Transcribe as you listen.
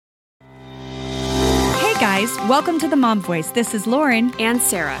guys, welcome to the Mom Voice. This is Lauren and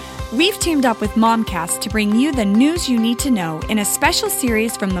Sarah. We've teamed up with MOMCAST to bring you the news you need to know in a special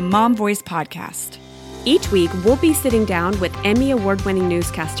series from the Mom Voice podcast. Each week, we'll be sitting down with Emmy Award-winning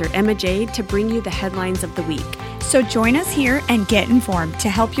newscaster Emma Jade to bring you the headlines of the week. So join us here and get informed to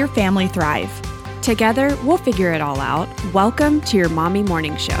help your family thrive. Together, we'll figure it all out. Welcome to your Mommy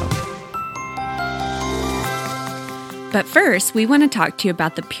Morning Show. But first, we want to talk to you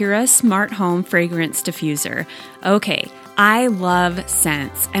about the Pura Smart Home Fragrance Diffuser. Okay, I love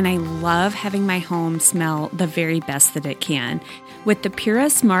scents, and I love having my home smell the very best that it can. With the Pura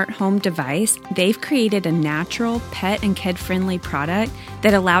Smart Home device, they've created a natural, pet and kid-friendly product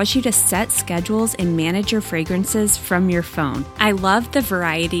that allows you to set schedules and manage your fragrances from your phone. I love the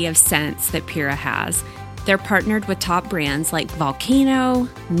variety of scents that Pura has. They're partnered with top brands like Volcano,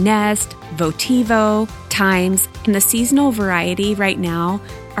 Nest, Votivo, Times, and the seasonal variety right now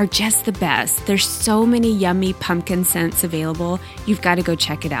are just the best. There's so many yummy pumpkin scents available. You've got to go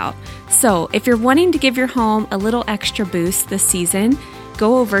check it out. So if you're wanting to give your home a little extra boost this season,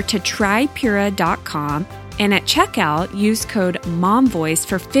 go over to trypura.com and at checkout, use code MOMVOICE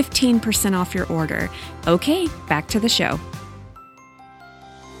for 15% off your order. Okay, back to the show.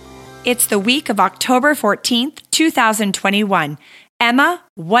 It's the week of October 14th, 2021. Emma,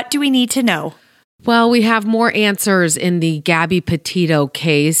 what do we need to know? Well, we have more answers in the Gabby Petito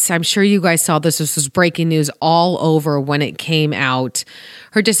case. I'm sure you guys saw this. This was breaking news all over when it came out.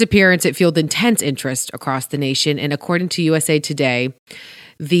 Her disappearance, it fueled intense interest across the nation. And according to USA Today,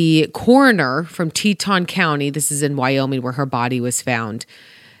 the coroner from Teton County, this is in Wyoming where her body was found,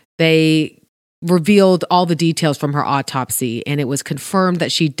 they revealed all the details from her autopsy, and it was confirmed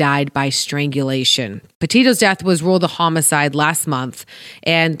that she died by strangulation. Petito's death was ruled a homicide last month,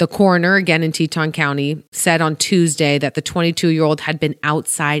 and the coroner, again in Teton County, said on Tuesday that the 22-year-old had been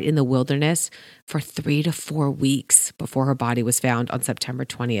outside in the wilderness for 3 to 4 weeks before her body was found on September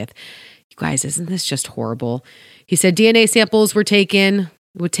 20th. You guys, isn't this just horrible? He said DNA samples were taken.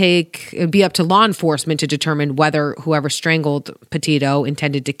 It would be up to law enforcement to determine whether whoever strangled Petito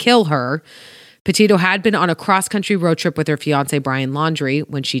intended to kill her. Petito had been on a cross-country road trip with her fiancé, Brian Laundrie,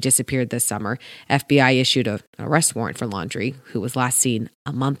 when she disappeared this summer. FBI issued an arrest warrant for Laundrie, who was last seen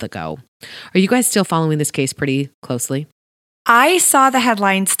a month ago. Are you guys still following this case pretty closely? I saw the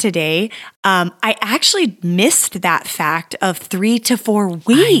headlines today. I actually missed that fact of 3 to 4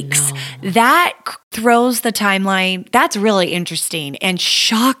 weeks. That throws the timeline. That's really interesting and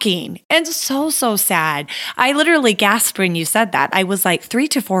shocking and so sad. I literally gasped when you said that. I was like, 3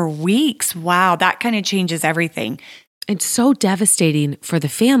 to 4 weeks. Wow, that kind of changes everything. It's so devastating for the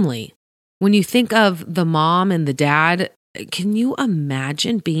family. When you think of the mom and the dad, can you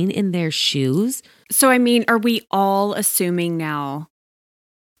imagine being in their shoes? So, I mean, are we all assuming now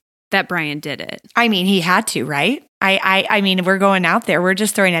that Brian did it? I mean, he had to, right? I mean, we're going out there. We're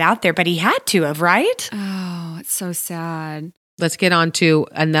just throwing it out there, but he had to have, right? Oh, it's so sad. Let's get on to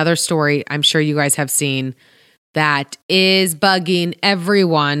another story I'm sure you guys have seen that is bugging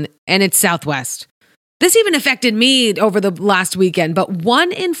everyone, and it's Southwest. This even affected me over the last weekend, but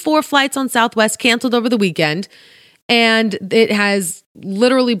 1 in 4 flights on Southwest canceled over the weekend. And it has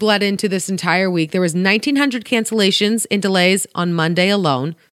literally bled into this entire week. There was 1,900 cancellations and delays on Monday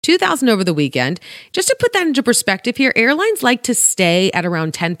alone, 2,000 over the weekend. Just to put that into perspective here, airlines like to stay at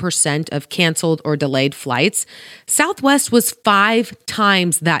around 10% of canceled or delayed flights. Southwest was 5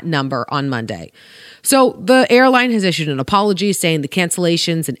 times that number on Monday. So the airline has issued an apology saying the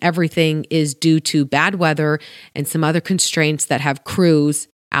cancellations and everything is due to bad weather and some other constraints that have crews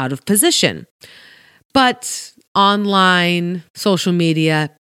out of position. But online, social media,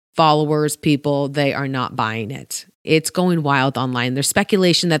 followers, people, they are not buying it. It's going wild online. There's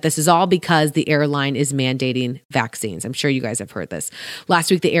speculation that this is all because the airline is mandating vaccines. I'm sure you guys have heard this. Last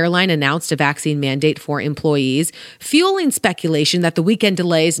week, the airline announced a vaccine mandate for employees, fueling speculation that the weekend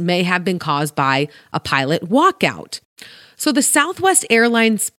delays may have been caused by a pilot walkout. So the Southwest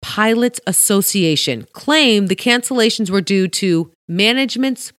Airlines Pilots Association claimed the cancellations were due to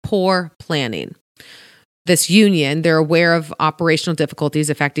management's poor planning. This union, they're aware of operational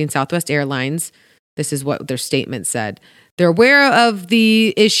difficulties affecting Southwest Airlines. This is what their statement said. They're aware of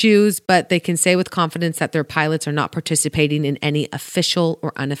the issues, but they can say with confidence that their pilots are not participating in any official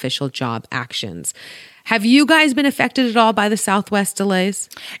or unofficial job actions. Have you guys been affected at all by the Southwest delays?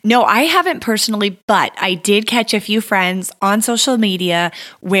 No, I haven't personally, but I did catch a few friends on social media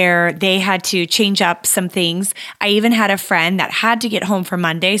where they had to change up some things. I even had a friend that had to get home for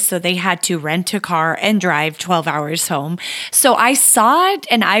Monday, so they had to rent a car and drive 12 hours home. So I saw it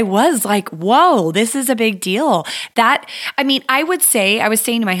and I was like, whoa, this is a big deal. I was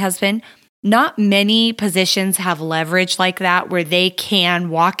saying to my husband, not many positions have leverage like that where they can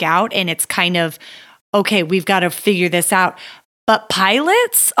walk out and it's kind of, okay, we've got to figure this out. But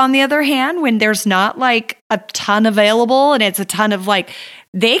pilots, on the other hand, when there's not like a ton available and it's a ton of like,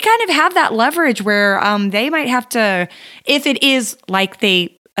 they kind of have that leverage where they might have to, if it is like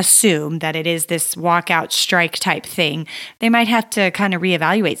they assume that it is this walkout strike type thing, they might have to kind of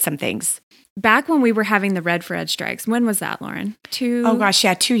reevaluate some things. Back when we were having the Red for Ed strikes, when was that, Lauren? 2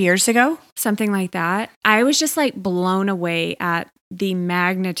 years ago? Something like that. I was just like blown away at the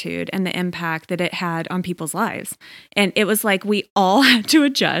magnitude and the impact that it had on people's lives. And it was like we all had to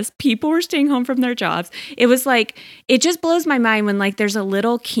adjust. People were staying home from their jobs. It was like, it just blows my mind when like there's a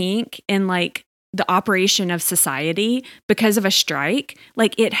little kink in like the operation of society because of a strike.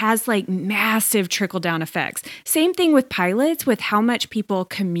 Like it has like massive trickle down effects. Same thing with pilots, with how much people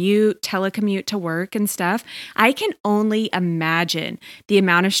telecommute to work and stuff. I can only imagine the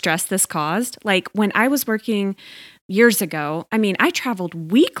amount of stress this caused. Like when I was working years ago, I mean, I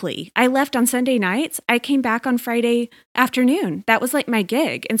traveled weekly. I left on Sunday nights. I came back on Friday afternoon. That was like my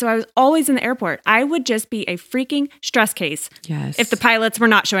gig. And so I was always in the airport. I would just be a freaking stress case if the pilots were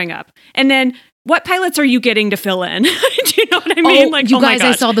not showing up. And then what pilots are you getting to fill in? Do you know what I mean? You guys,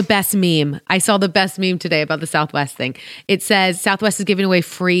 I saw the best meme. I saw the best meme today about the Southwest thing. It says Southwest is giving away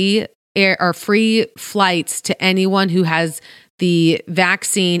free flights to anyone who has the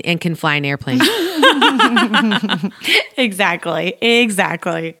vaccine and can fly an airplane.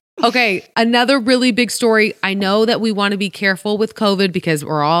 Exactly. Okay, another really big story. I know that we want to be careful with COVID because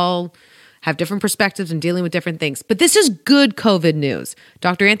we're all have different perspectives and dealing with different things. But this is good COVID news.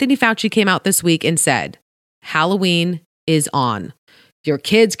 Dr. Anthony Fauci came out this week and said, Halloween is on. Your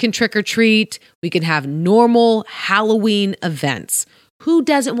kids can trick or treat. We can have normal Halloween events. Who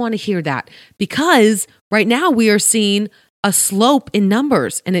doesn't want to hear that? Because right now we are seeing a slope in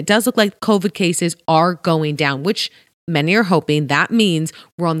numbers, and it does look like COVID cases are going down, which many are hoping that means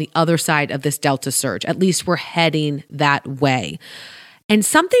we're on the other side of this Delta surge. At least we're heading that way. And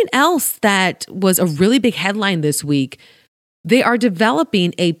something else that was a really big headline this week, they are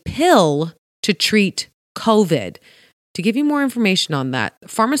developing a pill to treat COVID. To give you more information on that,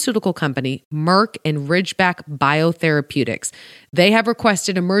 pharmaceutical company Merck and Ridgeback Biotherapeutics, they have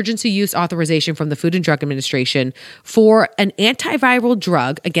requested emergency use authorization from the Food and Drug Administration for an antiviral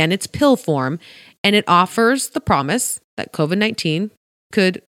drug. Again, it's pill form, and it offers the promise that COVID-19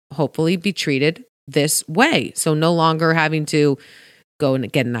 could hopefully be treated this way. So no longer having to go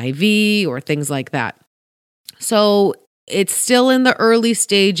and get an IV or things like that. So it's still in the early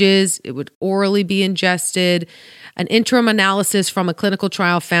stages. It would orally be ingested. An interim analysis from a clinical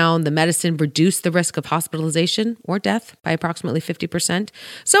trial found the medicine reduced the risk of hospitalization or death by approximately 50%.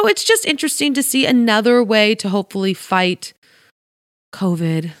 So it's just interesting to see another way to hopefully fight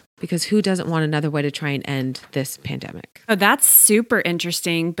COVID, because who doesn't want another way to try and end this pandemic? Oh, that's super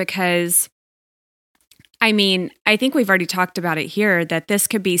interesting because I mean, I think we've already talked about it here, that this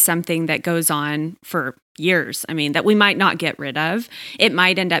could be something that goes on for years. I mean, that we might not get rid of. It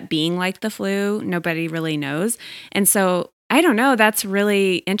might end up being like the flu. Nobody really knows. And so I don't know. That's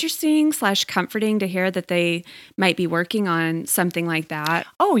really interesting / comforting to hear that they might be working on something like that.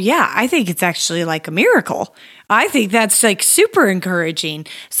 Oh, yeah. I think it's actually like a miracle. I think that's like super encouraging.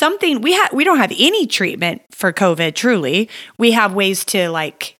 Something we don't have any treatment for COVID, truly. We have ways to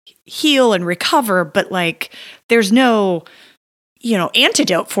like heal and recover, but like there's no,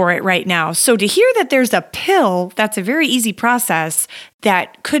 antidote for it right now. So to hear that there's a pill, that's a very easy process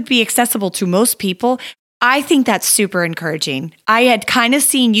that could be accessible to most people, I think that's super encouraging. I had kind of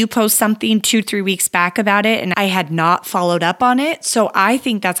seen you post something 2-3 weeks back about it, and I had not followed up on it. So I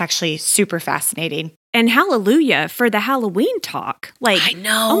think that's actually super fascinating. And hallelujah for the Halloween talk. Like, I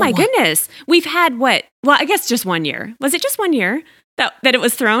know. Oh my goodness. We've had what? Well, I guess just 1 year. Was it just 1 year that it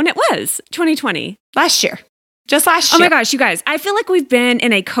was thrown? It was 2020. Last year. Just last year. Oh my gosh, you guys. I feel like we've been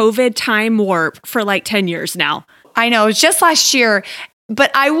in a COVID time warp for like 10 years now. I know. It's just last year. But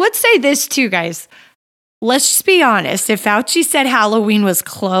I would say this too, guys. Let's just be honest. If Fauci said Halloween was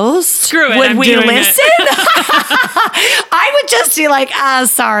closed, screw it, would we listen? I would just be like,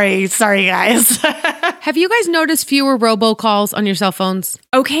 sorry guys. Have you guys noticed fewer robocalls on your cell phones?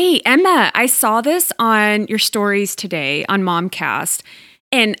 Okay, Emma, I saw this on your stories today on MOMCAST,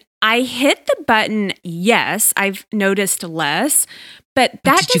 and I hit the button yes. I've noticed less, but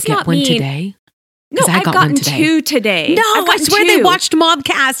that Did you does get not one mean today? No, I've gotten two today. No, I swear they watched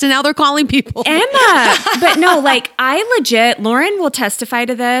MOMCAST and now they're calling people. Emma. But no, like I legit, Lauren will testify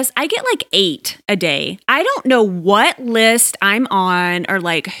to this. I get like 8 a day. I don't know what list I'm on or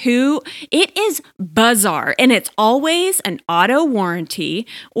like who. It is bizarre. And it's always an auto warranty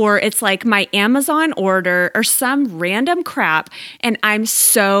or it's like my Amazon order or some random crap. And I'm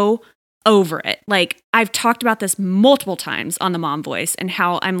so over it. Like I've talked about this multiple times on the Mom Voice and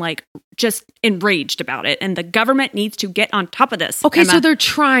how I'm like just enraged about it. And the government needs to get on top of this. Okay, Emma. so they're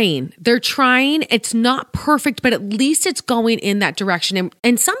trying. They're trying. It's not perfect, but at least it's going in that direction.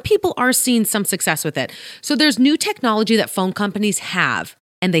 And some people are seeing some success with it. So there's new technology that phone companies have.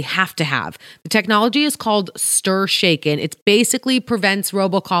 And they have to have. The technology is called Stir Shaken. It basically prevents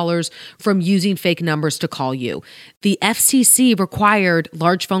robocallers from using fake numbers to call you. The FCC required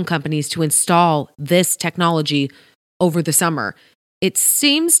large phone companies to install this technology over the summer. It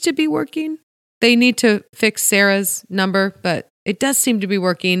seems to be working. They need to fix Sarah's number, but it does seem to be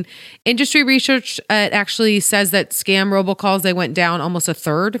working. Industry research actually says that scam robocalls, they went down almost a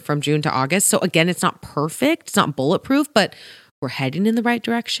third from June to August. So again, it's not perfect. It's not bulletproof, but we're heading in the right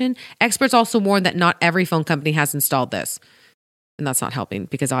direction. Experts also warn that not every phone company has installed this. And that's not helping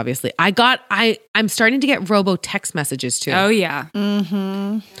because obviously I'm starting to get robo text messages too. Oh yeah.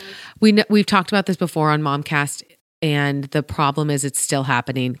 Mm-hmm. We've talked about this before on MOMCAST and the problem is it's still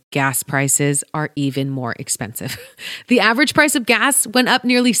happening. Gas prices are even more expensive. The average price of gas went up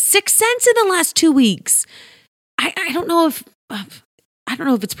nearly 6 cents in the last 2 weeks. I don't know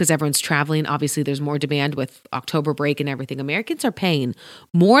if it's because everyone's traveling. Obviously, there's more demand with October break and everything. Americans are paying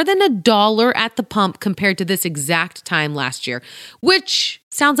more than $1 at the pump compared to this exact time last year, which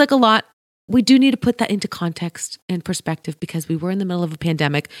sounds like a lot. We do need to put that into context and perspective because we were in the middle of a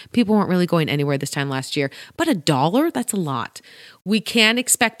pandemic. People weren't really going anywhere this time last year. But $1, that's a lot. We can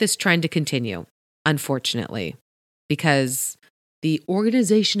expect this trend to continue, unfortunately, because the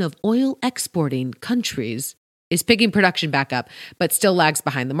Organization of Oil Exporting Countries is picking production back up, but still lags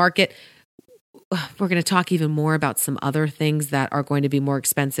behind the market. We're going to talk even more about some other things that are going to be more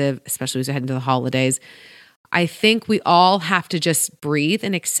expensive, especially as we head into the holidays. I think we all have to just breathe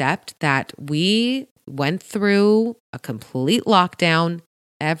and accept that we went through a complete lockdown.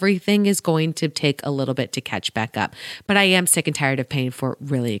 Everything is going to take a little bit to catch back up. But I am sick and tired of paying for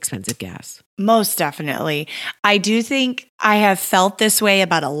really expensive gas. Most definitely. I do think I have felt this way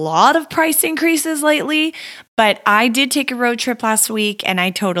about a lot of price increases lately, but I did take a road trip last week and I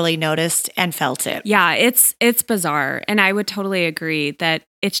totally noticed and felt it. Yeah, it's bizarre. And I would totally agree that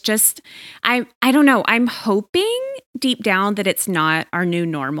it's just, I don't know. I'm hoping deep down that it's not our new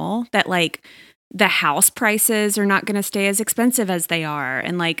normal, that like the house prices are not going to stay as expensive as they are.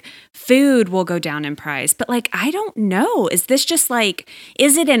 And like food will go down in price. But like, I don't know. Is this just like,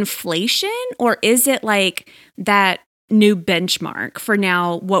 is it inflation or is it like that new benchmark for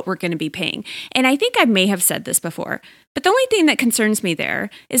now what we're going to be paying? And I think I may have said this before, but the only thing that concerns me there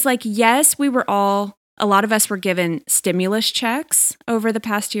is like, yes, a lot of us were given stimulus checks over the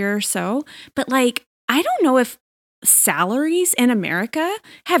past year or so, but like, I don't know if salaries in America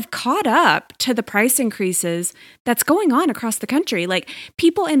have caught up to the price increases that's going on across the country. Like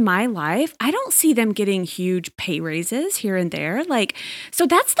people in my life, I don't see them getting huge pay raises here and there. Like, so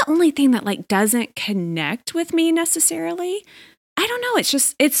that's the only thing that like doesn't connect with me necessarily. I don't know. It's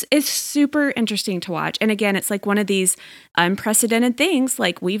just, it's super interesting to watch. And again, it's like one of these unprecedented things.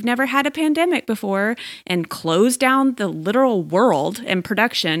 Like we've never had a pandemic before and closed down the literal world and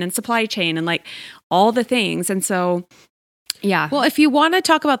production and supply chain and like all the things. And so, yeah. Well, if you want to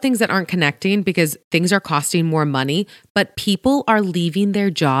talk about things that aren't connecting because things are costing more money, but people are leaving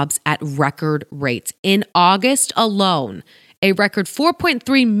their jobs at record rates. In August alone, a record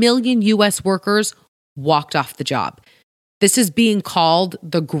 4.3 million U.S. workers walked off the job. This is being called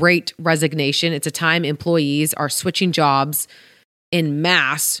the Great Resignation. It's a time employees are switching jobs in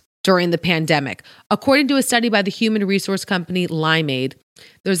mass during the pandemic. According to a study by the human resource company Limeade,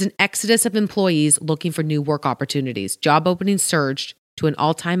 there's an exodus of employees looking for new work opportunities. Job openings surged to an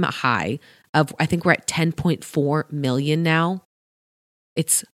all-time high of, I think we're at 10.4 million now.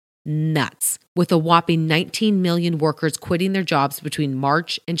 It's nuts, with a whopping 19 million workers quitting their jobs between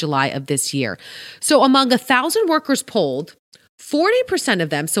March and July of this year. So among 1,000 workers polled, 40%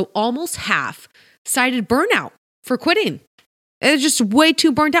 of them, so almost half, cited burnout for quitting. They're just way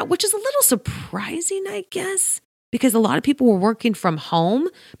too burned out, which is a little surprising, I guess, because a lot of people were working from home,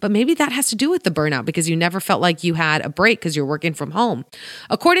 but maybe that has to do with the burnout because you never felt like you had a break because you're working from home.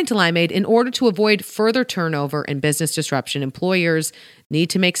 According to Limeade, in order to avoid further turnover and business disruption, employers need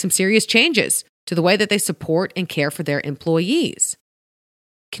to make some serious changes to the way that they support and care for their employees.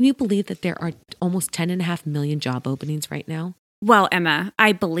 Can you believe that there are almost 10.5 million job openings right now? Well, Emma,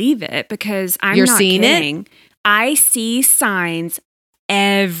 I believe it because You're not seeing kidding. I see signs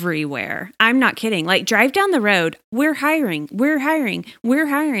everywhere. I'm not kidding. Like, drive down the road. We're hiring. We're hiring. We're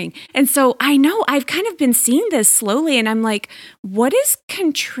hiring. And so I know I've kind of been seeing this slowly, and I'm like, what is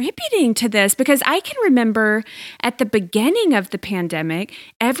contributing to this? Because I can remember at the beginning of the pandemic,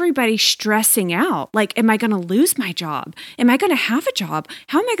 everybody stressing out. Like, am I going to lose my job? Am I going to have a job?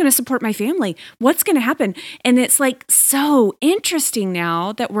 How am I going to support my family? What's going to happen? And it's like so interesting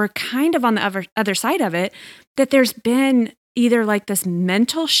now that we're kind of on the other side of it, that there's been either like this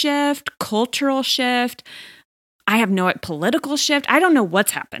mental shift, cultural shift, I have no political shift. I don't know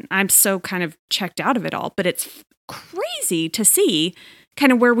what's happened. I'm so kind of checked out of it all, but it's crazy to see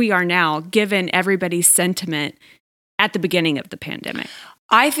kind of where we are now, given everybody's sentiment at the beginning of the pandemic.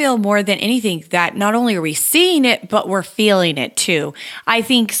 I feel more than anything that not only are we seeing it, but we're feeling it too. I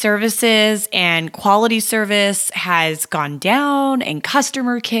think services and quality service has gone down, and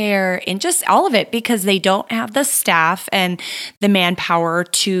customer care and just all of it, because they don't have the staff and the manpower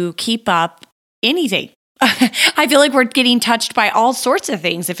to keep up anything. I feel like we're getting touched by all sorts of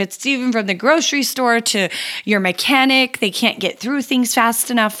things. If it's even from the grocery store to your mechanic, they can't get through things fast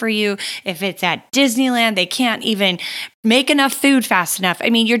enough for you. If it's at Disneyland, they can't even make enough food fast enough.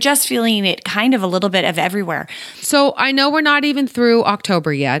 I mean, you're just feeling it kind of a little bit of everywhere. So I know we're not even through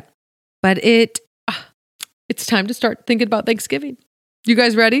October yet, but it's time to start thinking about Thanksgiving. You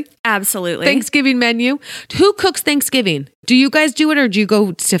guys ready? Absolutely. Thanksgiving menu. Who cooks Thanksgiving? Do you guys do it, or do you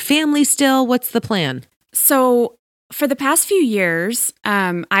go to family still? What's the plan? So for the past few years,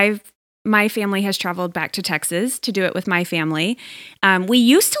 my family has traveled back to Texas to do it with my family. We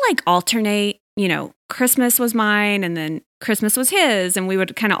used to like alternate, Christmas was mine and then Christmas was his, and we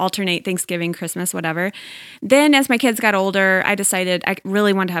would kind of alternate Thanksgiving, Christmas, whatever. Then as my kids got older, I decided I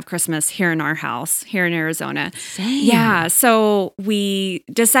really wanted to have Christmas here in our house, here in Arizona. Same. Yeah. So we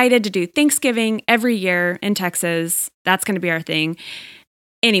decided to do Thanksgiving every year in Texas. That's going to be our thing.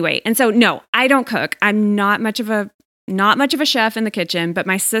 Anyway, and so no, I don't cook. I'm not much of a chef in the kitchen, but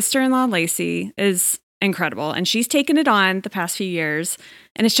my sister-in-law Lacey is incredible, and she's taken it on the past few years,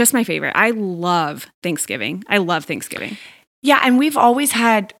 and it's just my favorite. I love Thanksgiving. Yeah, and we've always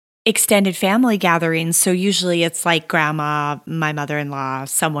had extended family gatherings, so usually it's like grandma, my mother-in-law,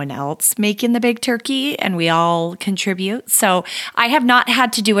 someone else making the big turkey, and we all contribute. So I have not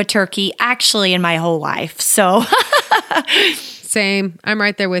had to do a turkey actually in my whole life. So Same. I'm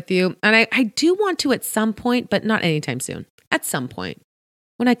right there with you. And I do want to at some point, but not anytime soon. At some point,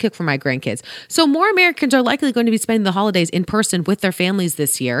 when I cook for my grandkids. So more Americans are likely going to be spending the holidays in person with their families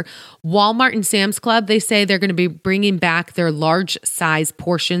this year. Walmart and Sam's Club, they say they're going to be bringing back their large size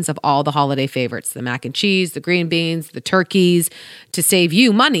portions of all the holiday favorites, the mac and cheese, the green beans, the turkeys. To save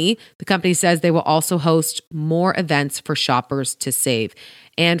you money, the company says they will also host more events for shoppers to save.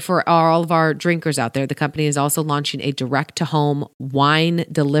 And for all of our drinkers out there, the company is also launching a direct-to-home wine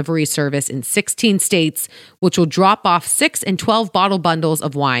delivery service in 16 states, which will drop off 6 and 12 bottle bundles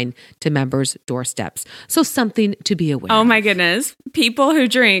of wine to members' doorsteps. So something to be aware of. Oh my goodness. People who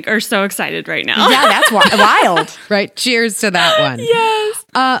drink are so excited right now. yeah, that's wild. Right? Cheers to that one.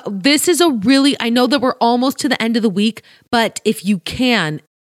 Yes. This is I know that we're almost to the end of the week, but if you can,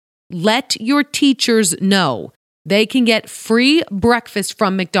 let your teachers know they can get free breakfast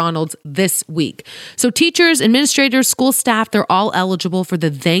from McDonald's this week. So teachers, administrators, school staff, they're all eligible for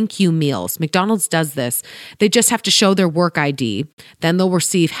the thank you meals. McDonald's does this. They just have to show their work ID. Then they'll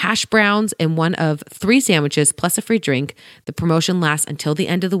receive hash browns and one of 3 sandwiches plus a free drink. The promotion lasts until the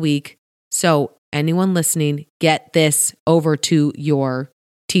end of the week. So anyone listening, get this over to your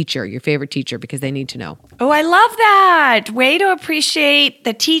teacher, your favorite teacher, because they need to know. Oh, I love that. Way to appreciate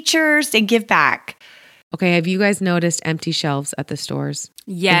the teachers and give back. Okay, have you guys noticed empty shelves at the stores?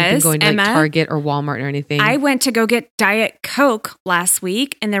 Yes, have you been going to Emma, like Target or Walmart or anything? I went to go get Diet Coke last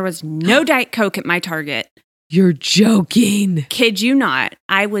week, and there was no Diet Coke at my Target. You're joking. Kid you not.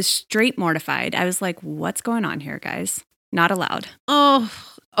 I was straight mortified. I was like, what's going on here, guys? Not allowed. Oh,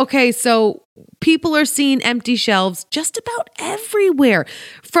 okay. So people are seeing empty shelves just about everywhere.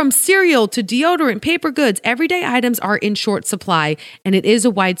 From cereal to deodorant, paper goods, everyday items are in short supply, and it is a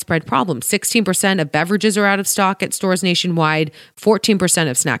widespread problem. 16% of beverages are out of stock at stores nationwide, 14%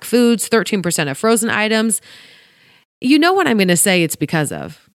 of snack foods, 13% of frozen items. You know what I'm going to say it's because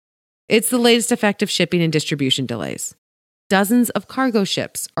of? It's the latest effect of shipping and distribution delays. Dozens of cargo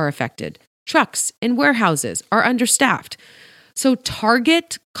ships are affected. Trucks and warehouses are understaffed. So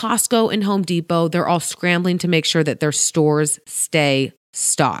Target, Costco, and Home Depot, they're all scrambling to make sure that their stores stay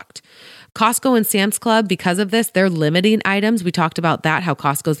stocked. Costco and Sam's Club, because of this, they're limiting items. We talked about that, how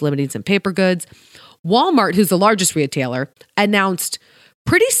Costco's limiting some paper goods. Walmart, who's the largest retailer, announced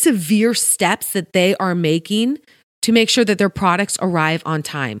pretty severe steps that they are making to make sure that their products arrive on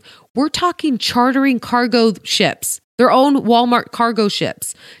time. We're talking chartering cargo ships, their own Walmart cargo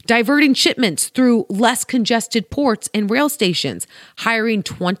ships, diverting shipments through less congested ports and rail stations, hiring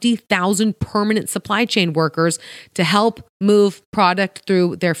 20,000 permanent supply chain workers to help move product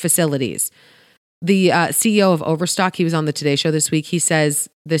through their facilities. The CEO of Overstock, he was on the Today Show this week. He says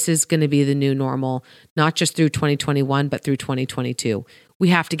this is going to be the new normal, not just through 2021, but through 2022. We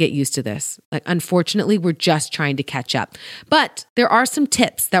have to get used to this. Like, unfortunately, we're just trying to catch up. But there are some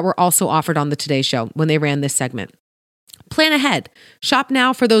tips that were also offered on the Today Show when they ran this segment. Plan ahead. Shop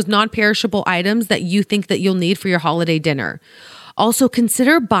now for those non-perishable items that you think that you'll need for your holiday dinner. Also,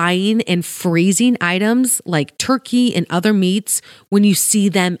 consider buying and freezing items like turkey and other meats when you see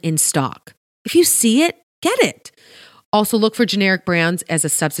them in stock. If you see it, get it. Also, look for generic brands as a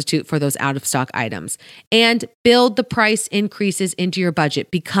substitute for those out-of-stock items. And build the price increases into your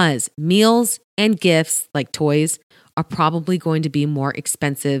budget, because meals and gifts like toys are probably going to be more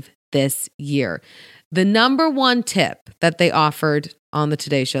expensive this year. The number one tip that they offered on the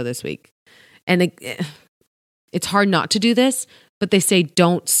Today Show this week, and it's hard not to do this, but they say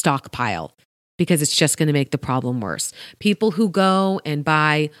don't stockpile, because it's just going to make the problem worse. People who go and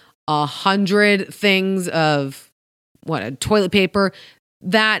buy 100 things of toilet paper,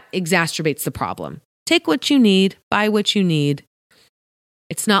 that exacerbates the problem. Take what you need, buy what you need.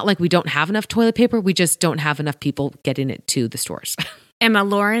 It's not like we don't have enough toilet paper. We just don't have enough people getting it to the stores. Emma,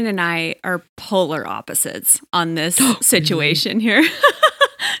 Lauren and I are polar opposites on this situation here.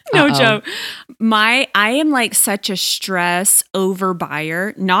 No joke. I am like such a stress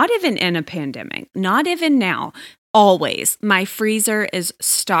overbuyer, not even in a pandemic, not even now. Always. My freezer is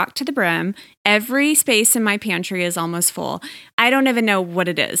stocked to the brim. Every space in my pantry is almost full. I don't even know what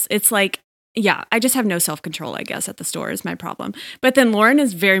it is. It's like, yeah, I just have no self-control, I guess, at the store is my problem. But then Lauren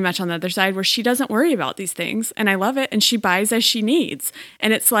is very much on the other side, where she doesn't worry about these things. And I love it. And she buys as she needs.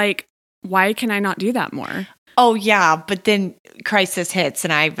 And it's like, why can I not do that more? Oh yeah, but then crisis hits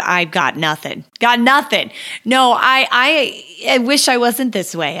and I've got nothing. Got nothing. No, I wish I wasn't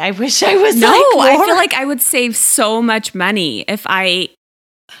this way. I wish I was like Lauren. I feel like I would save so much money if I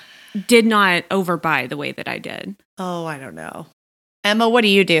did not overbuy the way that I did. Oh, I don't know. Emma, what do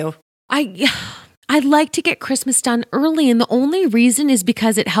you do? I'd like to get Christmas done early, and the only reason is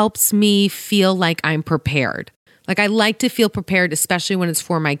because it helps me feel like I'm prepared. Like, I like to feel prepared, especially when it's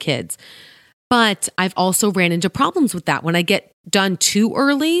for my kids. But I've also ran into problems with that. When I get done too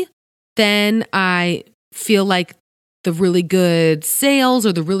early, then I feel like the really good sales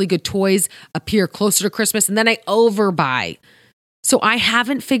or the really good toys appear closer to Christmas, and then I overbuy. So I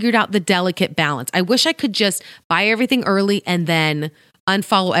haven't figured out the delicate balance. I wish I could just buy everything early and then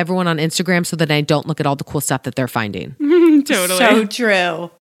unfollow everyone on Instagram so that I don't look at all the cool stuff that they're finding. Totally. So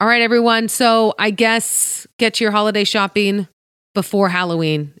true. All right, everyone. So I guess get to your holiday shopping before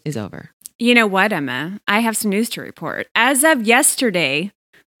Halloween is over. You know what, Emma? I have some news to report. As of yesterday,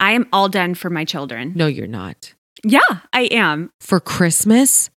 I am all done for my children. No, you're not. Yeah, I am. For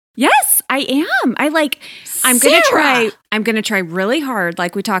Christmas? Yes, I am. I'm going to try really hard,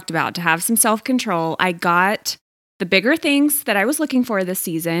 like we talked about, to have some self-control. I got the bigger things that I was looking for this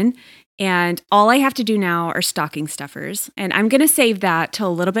season, and all I have to do now are stocking stuffers. And I'm going to save that till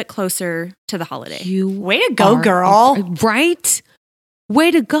a little bit closer to the holiday. Way to go, girl. Right?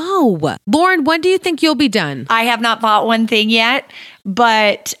 Way to go. Lauren, when do you think you'll be done? I have not bought one thing yet,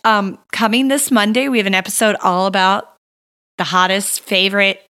 but coming this Monday, we have an episode all about the hottest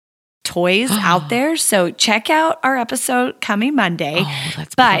favorite toys out there. So check out our episode coming Monday. Oh,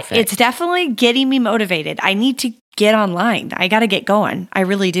 that's but perfect. It's definitely getting me motivated. I need to get online. I got to get going. I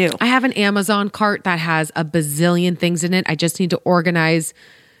really do. I have an Amazon cart that has a bazillion things in it. I just need to organize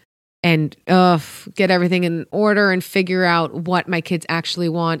and get everything in order and figure out what my kids actually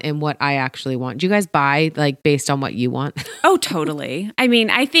want and what I actually want. Do you guys buy like based on what you want? Oh, totally. I mean,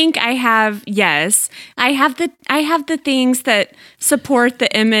 I think I have the things that support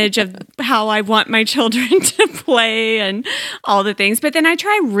the image of how I want my children to play and all the things. But then I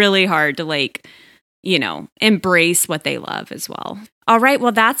try really hard to embrace what they love as well. All right,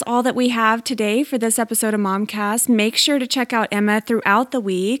 well, that's all that we have today for this episode of MOMCAST. Make sure to check out Emma throughout the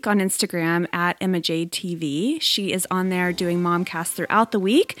week on Instagram at EmmaJadeTV. She is on there doing MOMCAST throughout the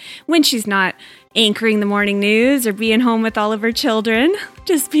week when she's not anchoring the morning news or being home with all of her children,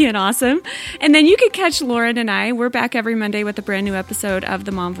 just being awesome. And then you can catch Lauren and I. We're back every Monday with a brand new episode of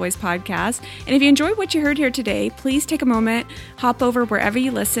the Mom Voice podcast. And if you enjoyed what you heard here today, please take a moment, hop over wherever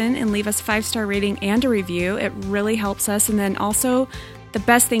you listen and leave us a 5-star rating and a review. It really helps us. And then also, the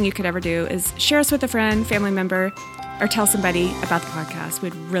best thing you could ever do is share us with a friend, family member, or tell somebody about the podcast.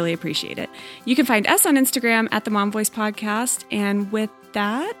 We'd really appreciate it. You can find us on Instagram at the Mom Voice Podcast. And with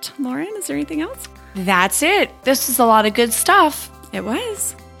that, Lauren, is there anything else? That's it. This is a lot of good stuff. It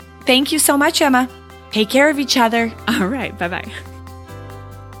was. Thank you so much, Emma. Take care of each other. All right. Bye-bye.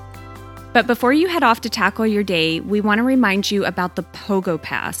 But before you head off to tackle your day, we want to remind you about the Pogo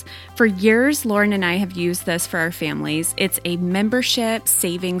Pass. For years, Lauren and I have used this for our families. It's a membership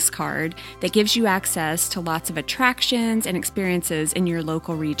savings card that gives you access to lots of attractions and experiences in your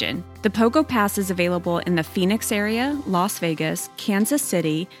local region. The Pogo Pass is available in the Phoenix area, Las Vegas, Kansas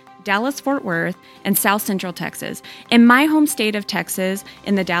City, Dallas-Fort Worth, and South Central Texas. In my home state of Texas,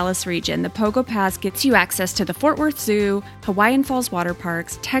 in the Dallas region, the Pogo Pass gets you access to the Fort Worth Zoo, Hawaiian Falls Water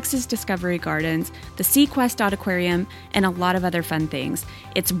Parks, Texas Discovery Gardens, the Sequest Aquarium, and a lot of other fun things.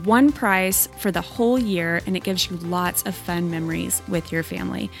 It's one price for the whole year, and it gives you lots of fun memories with your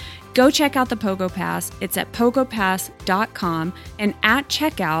family. Go check out the Pogo Pass. It's at pogopass.com, and at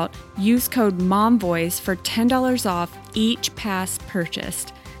checkout, use code MOMVOICE for $10 off each pass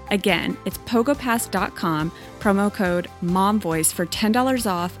purchased. Again, it's pogopass.com, promo code MOMVOICE for $10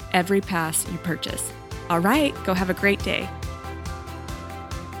 off every pass you purchase. All right, go have a great day.